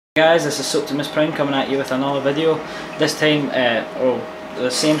Guys, this is Optimus Prime coming at you with another video. This time, or the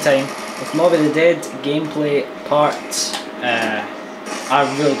same time, with Mob of the Dead gameplay part. I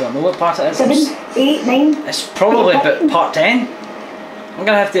really don't know what part it is. 7, 8, 9. It's probably about part 10. I'm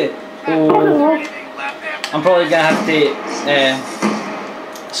gonna have to. I'm probably gonna have to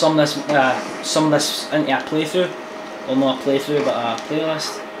sum this into a playthrough. Well, not a playthrough, but a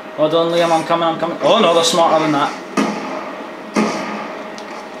playlist. Hold on, Liam, I'm coming. Oh no, they're smarter than that.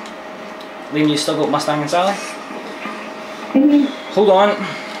 Liam, you still got Mustang and Sally? Hold on.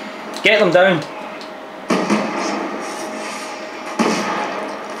 Get them down.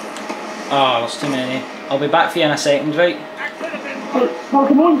 Oh, there's too many. I'll be back for you in a second, right? Oh,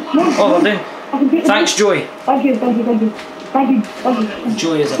 come on. Oh, they're down. Thanks, Joey. Thank you.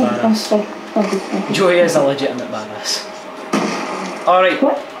 Joey is a badass. Joey is a legitimate badass. Alright.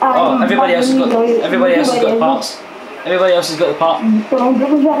 Oh, everybody else has got the parts. Everybody else has got the part.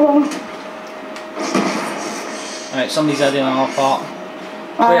 Right, somebody's adding another part.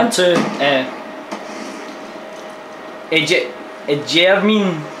 Player 2,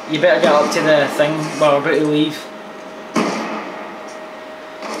 Jermaine, you better get up to the thing. Well, we're about to leave.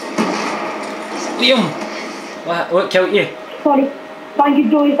 Liam! What killed you? Sorry. Thank you,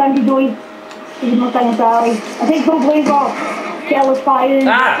 Joey. This is my thing, Sally. I think probably got jealous fire.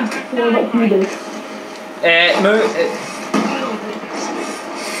 Ah! So what can you do? Move.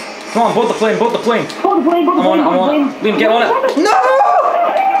 Come on, board the plane. I'm on it. Liam, get on it. No!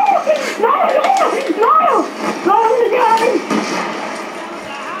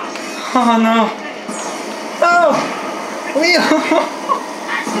 Oh no! Oh! Liam!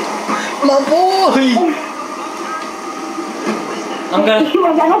 My boy! I'm gonna. I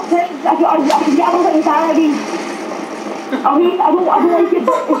can get on it again. I don't like it,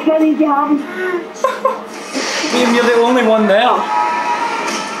 but it's very easy to happen. Liam, you're the only one there.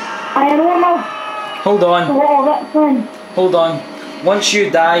 I don't know. Hold on. Oh, that's fine. Hold on. Once you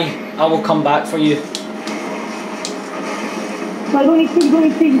die, I will come back for you. No, don't need to.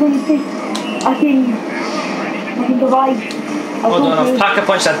 I can survive. Hold on, I've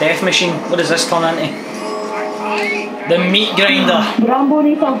pack-a-punched a death machine. What does this turn into? The meat grinder. Rambo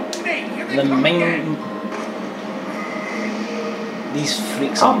Nator. The ming. These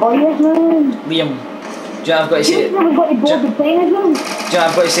freaks are. Liam, do you know I've got to say it? Do you know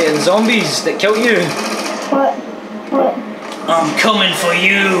I've got to say it to the zombies that killed you? What? I'm coming for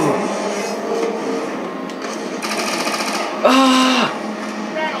you! Ah!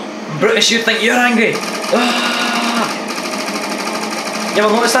 British, you think you're angry? Ah! You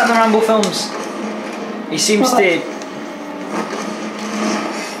ever noticed that in the Rambo films? He seems to...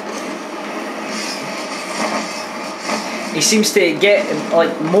 He seems to get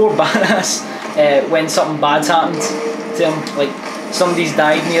like more badass when something bad's happened to him. Like somebody's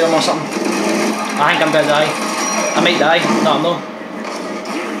died near him or something. I think I'm gonna die. I might die. No, I'm not.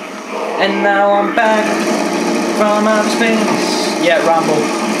 And now I'm back from outer space. Yeah, Rambo.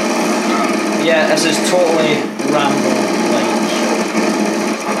 Yeah, this is totally Rambo-like.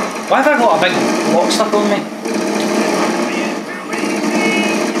 Why have I got a big lock stuck on me?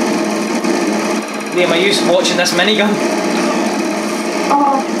 Liam, are you watching this minigun?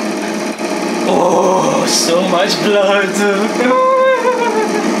 Oh, so much blood!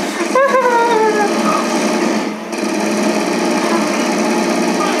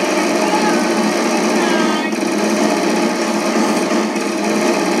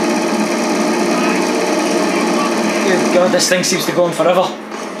 Good God, this thing seems to go on forever.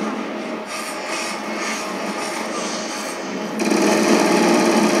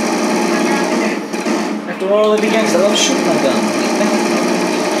 After all, it begins, I love shooting my gun.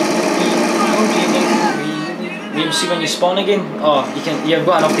 You see when you spawn again? Oh, you've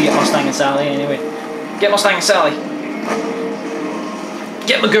got enough to get Mustang and Sally anyway. Get Mustang and Sally.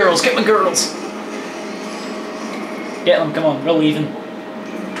 Get my girls. Get them, come on, we're leaving.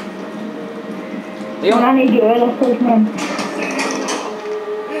 Leon? I need you early, please, man.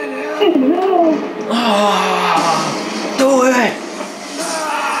 Do it!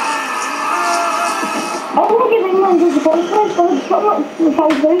 I don't want to get anyone to the voice line, because it's something like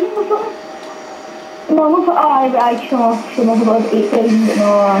 5,000 or something. No, look at I should have about 8,000, but no.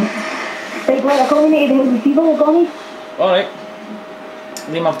 Like, I culminated the receiver, got me. Alright.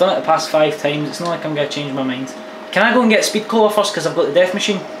 Liam, I've done it the past 5 times, it's not like I'm going to change my mind. Can I go and get speed cola first, because I've got the death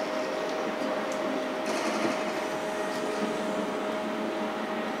machine?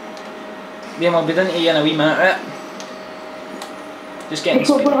 Liam, I'll be down to you in a wee minute, right? Just getting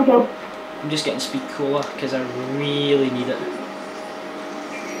speed. I'm just getting speed cola, because I really need it.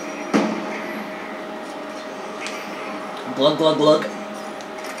 Glug glug glug.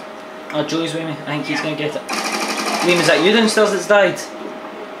 Oh, Joey's with me. I think he's going to get it. Liam, is that you downstairs that's died?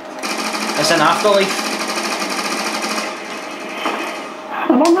 It's an afterlife. I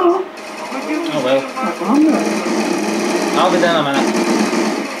don't know. Oh well. I'll be down in a minute.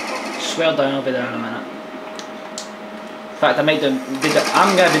 Swear down, I'll be down in a minute. In fact, I might I'm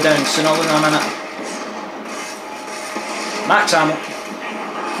going to be down sooner than a minute. Max ammo.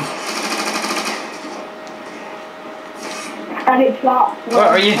 I get trapped. Where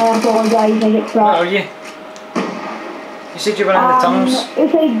are you? I apologise, I get trapped. Where are you? You said you were in the tunnels.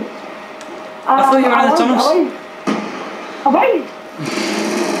 It's like, I thought you were in the tunnels. I was.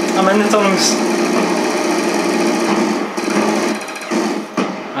 I'm in the tunnels.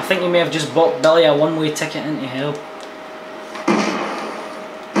 I think you may have just bought Billy a one-way ticket into hell.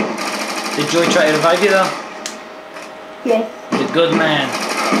 Did Joey try to revive you there? Yes. He's a good man.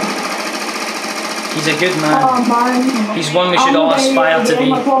 He's a good man. Oh man. He's one we should all aspire to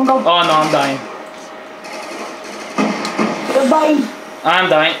be. Oh no, I'm dying. Goodbye. I'm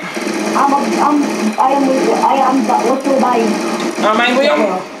dying. I am literally dying. Oh man, Liam!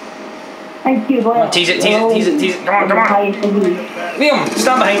 Thank you, boy. Tease it. Come on. Liam,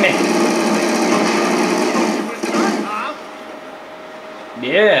 stand behind me.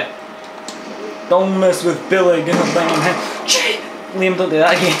 Yeah. Don't mess with Billy, gonna bang on him. Liam, don't do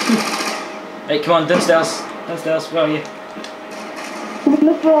that again. Right, come on, downstairs. Where are you? The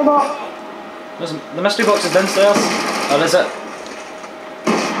mystery box is downstairs. Or is it?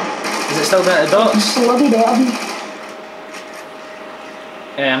 Is it still down at the docks?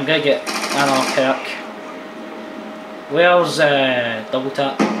 I'm gonna get another perk. Where's double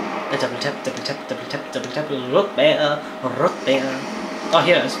tap? Double tap, root better. Oh,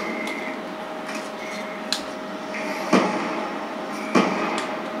 here it is.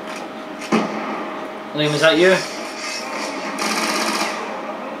 Liam, is that you?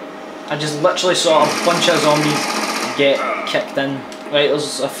 I just literally saw a bunch of zombies get kicked in. Right,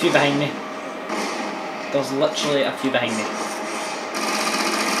 there's a few behind me. There's literally a few behind me.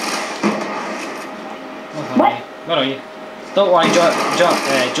 Where are you? Don't worry,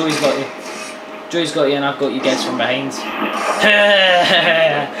 Joey's got you. Joey's got you and I've got you guys from behind.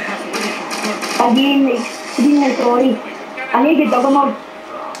 Again, sorry. I need to get double mode.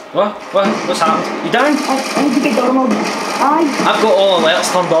 What? What's happened? You down? I need to get double mode. Aye. I've got all alerts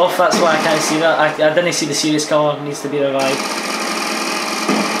turned off, that's why I can't see that. I didn't see the serious colour, needs to be revived.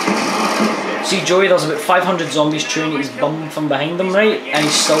 See Joey, there's about 500 zombies chewing at his bum from behind him, right? And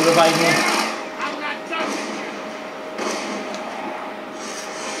he's still reviving me.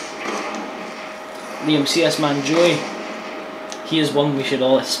 Liam, see this man Joey? He is one we should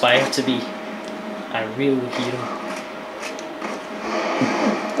all aspire to be. A real hero.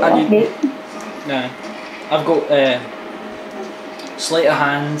 I've got sleight of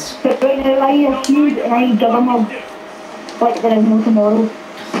hand.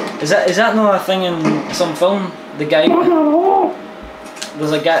 Is that not a thing in some film? The guy.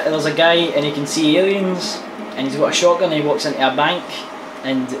 There's a guy and he can see aliens and he's got a shotgun and he walks into a bank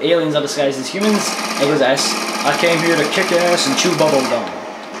and aliens are disguised as humans. He goes this: I came here to kick ass and chew bubble gum,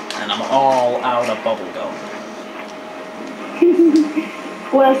 and I'm all out of bubble gum.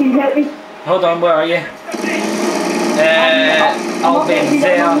 Well, can you help me? Hold on, where are you? I'll be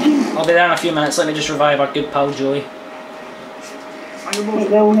there. I'll be there in a few minutes. Let me just revive our good pal Joey. It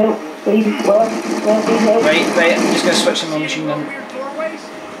will help. Please, Right, I'm just gonna switch to my machine gun.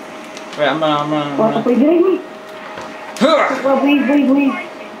 Right, I'm running. What, please, me? Well, please.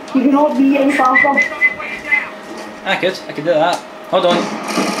 You cannot be any faster. I could do that. Hold on.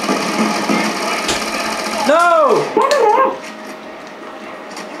 No!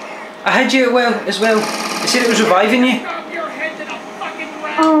 I had you as well. They said it was reviving you.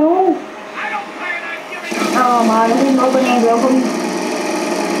 Oh man, I didn't know the name welcome.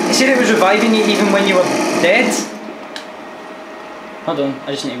 They said it was reviving you even when you were dead. Hold on,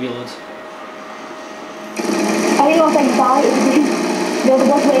 I just need to reload. I didn't know if I died. You're the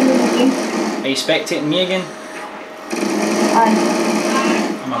best way in the game. Are you spectating me again? Aye.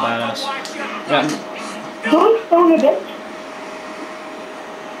 I'm a badass. Right. Don't stone a bitch.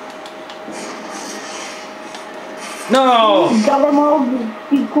 No! Government,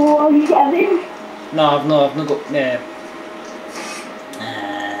 you cool, you have it? No, I've not got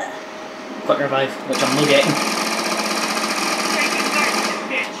quick revive, which I'm not getting.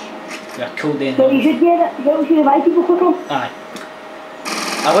 You're cool day. So you should get it, you should revive people quicker? Aye.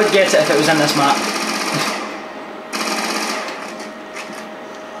 I would get it if it was in this map.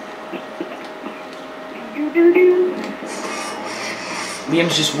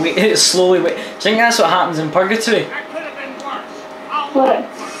 Liam's just slowly wait. Do you think that's what happens in Purgatory? What?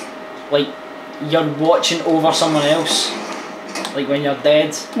 like you're watching over someone else. Like when you're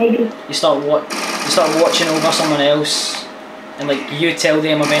dead, Maybe. you start watching over someone else, and like you tell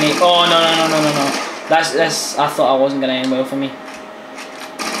them of any. Oh no. That's I thought I wasn't gonna end well for me.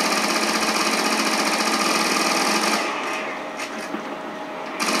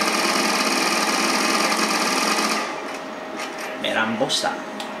 Me rambosta.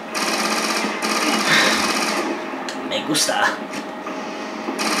 Me gusta.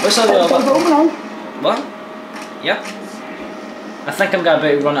 What's the other? What? Yep. I think I'm about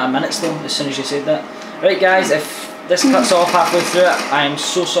to run out of minutes though, as soon as you said that. Right guys, if this cuts off halfway through it, I am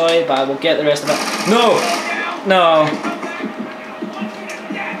so sorry, but I will get the rest of it. No! No!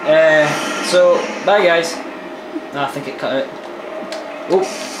 So, bye guys. No, I think it cut out. Oh!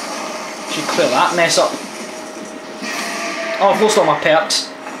 Should clear that mess up. Oh, I've lost all my perks.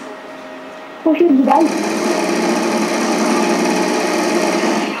 What should you do? Damn it.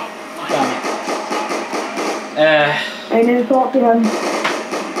 I need to talk to him.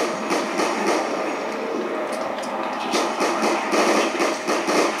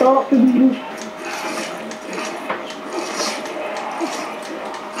 Talk to me.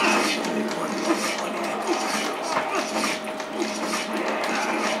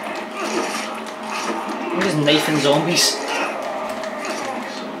 I'm just knifing zombies.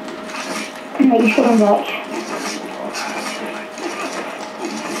 Nice so much.